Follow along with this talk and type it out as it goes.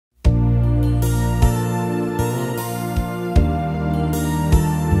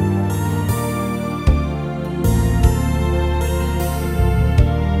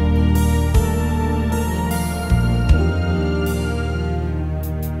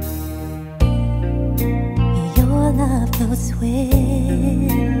goes with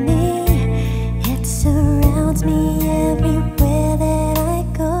me. It surrounds me everywhere that I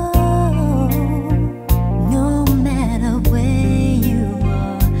go. No matter where you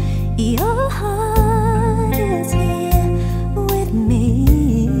are, your heart is here with me.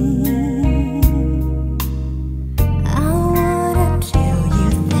 I wanna tell you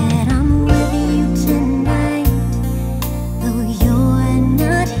that I'm with you tonight. Though you're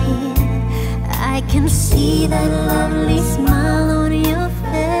not here, I can see that lovely smile on your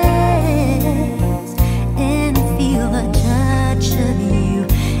face and feel the touch of you.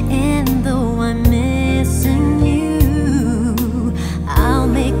 And though I'm missing you, I'll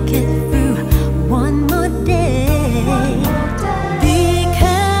make it through one more day.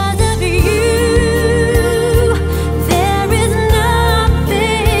 Because of you, there is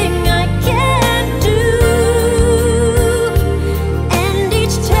nothing I can't do. And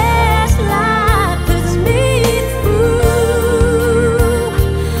each test life puts me through,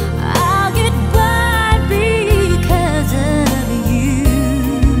 I'll get by because of you.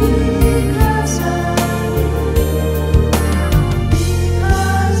 Because of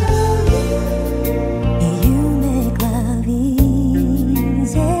you. You make love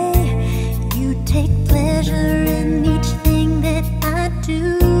easy. You take pleasure in each thing that I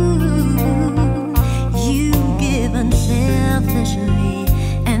do. You give unselfishly,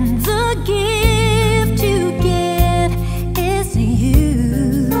 and the gift you give is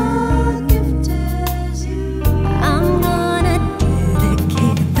you. I'm gonna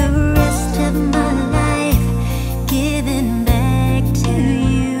dedicate the rest of my life giving back to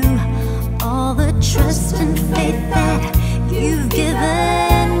you all the trust and faith that you've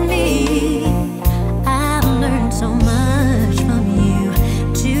given me. I've learned so much from you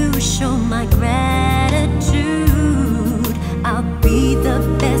to show my gratitude. I'll be the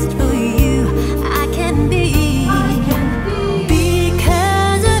best for you I can be.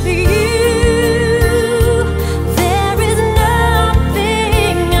 Because of you, there is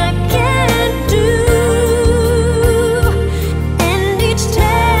nothing I can't do. And each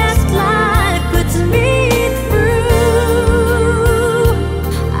test life puts me through,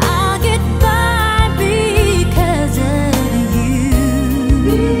 I'll get by because of you.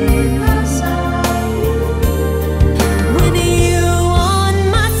 Because of you. With you on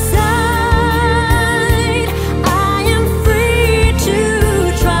my side, I am free to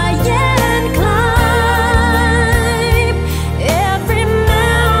try and climb every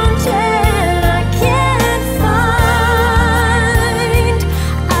mountain I can find.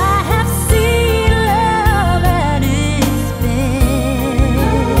 I have seen love at its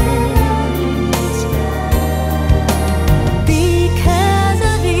best. Because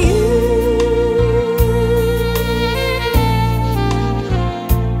of you.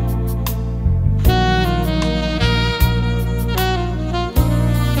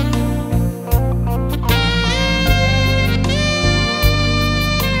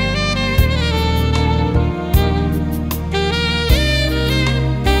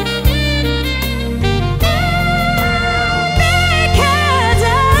 Because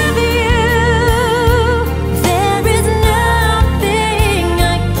of you, there is nothing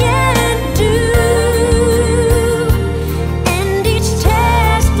I can't do. And each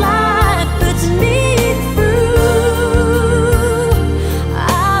test life puts me through,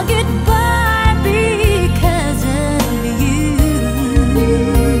 I'll get by because of you.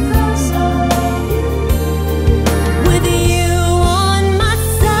 Because of you. With you on my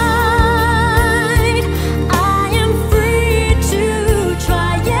side, I am free to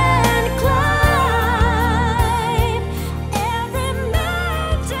try and climb every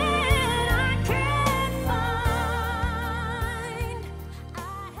mountain I can find. I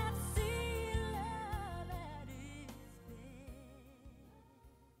have seen love at its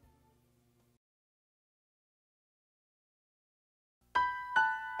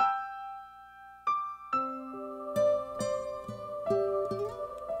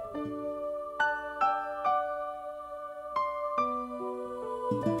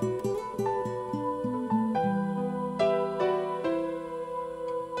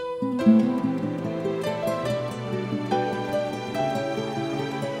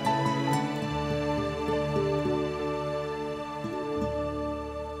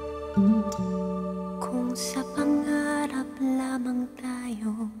Kung sa pangarap lamang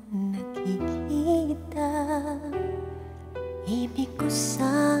tayo nakikita, ibig ko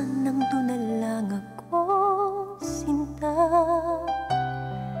sanang doon na lang ako sinta.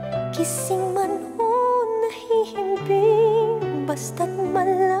 Gising man o nahihimbing, basta't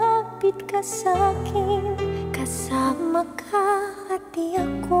malapit ka sa'kin. Kasama ka at di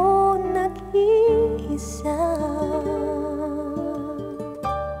ako nag-iisa.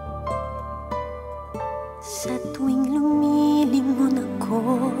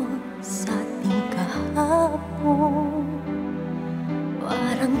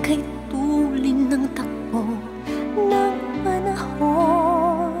 parang kay tulin ng takbo ng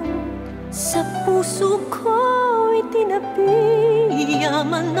panahon. Sa puso ko itinabi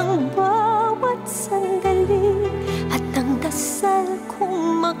yaman ng bawat sandali, at ang dasal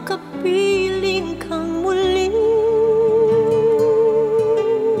kong makapiling kang muli.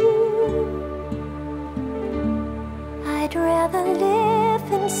 I'd rather live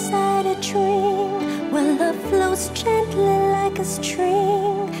inside a dream where love flows gently like a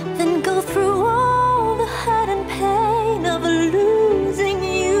stream than go through all the hurt and pain of losing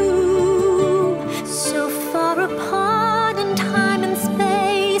you. So far apart in time and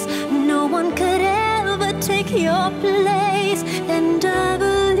space, no one could ever take your place. And I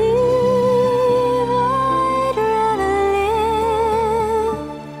believe I'd rather live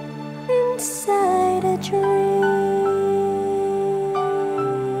inside a dream.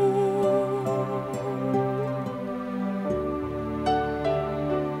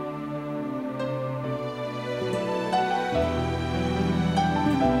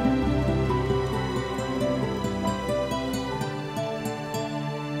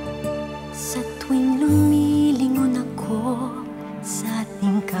 Sa tuwing lumilingon ako sa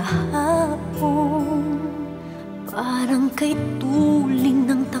ating kahapon, parang kay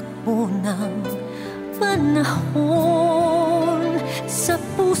tuling ng takbo ng panahon. Sa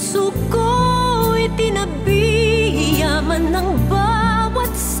puso ko itinabi yaman ng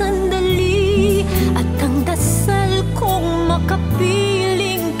bawat sandali, at ang dasal kong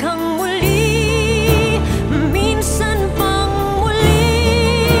makapiling kang muli. Minsan pang muli.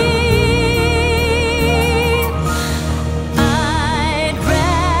 I'd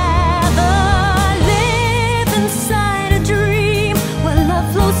rather live inside a dream where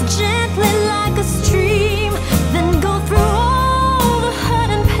love flows gently like a stream than go through all the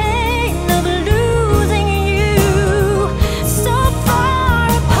hurt and pain of losing you. So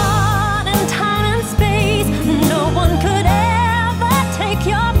far apart in time and space, no one could ever take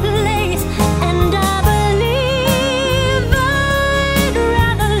your place. And I believe I'd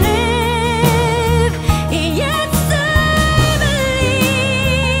rather live. Yes, I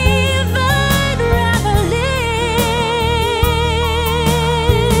believe I'd rather live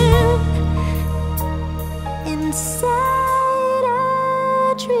inside a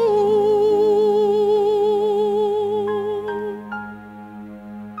dream.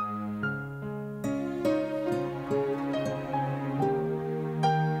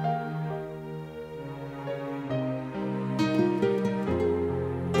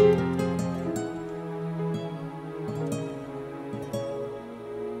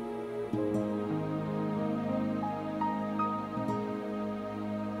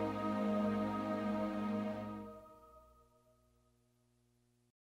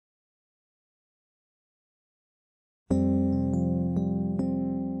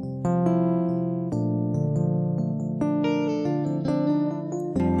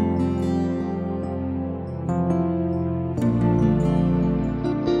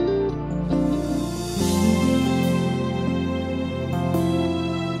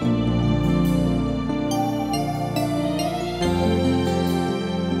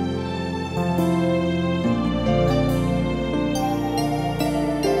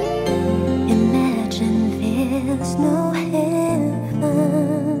 Imagine there's no heaven.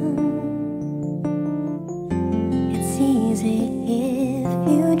 It's easy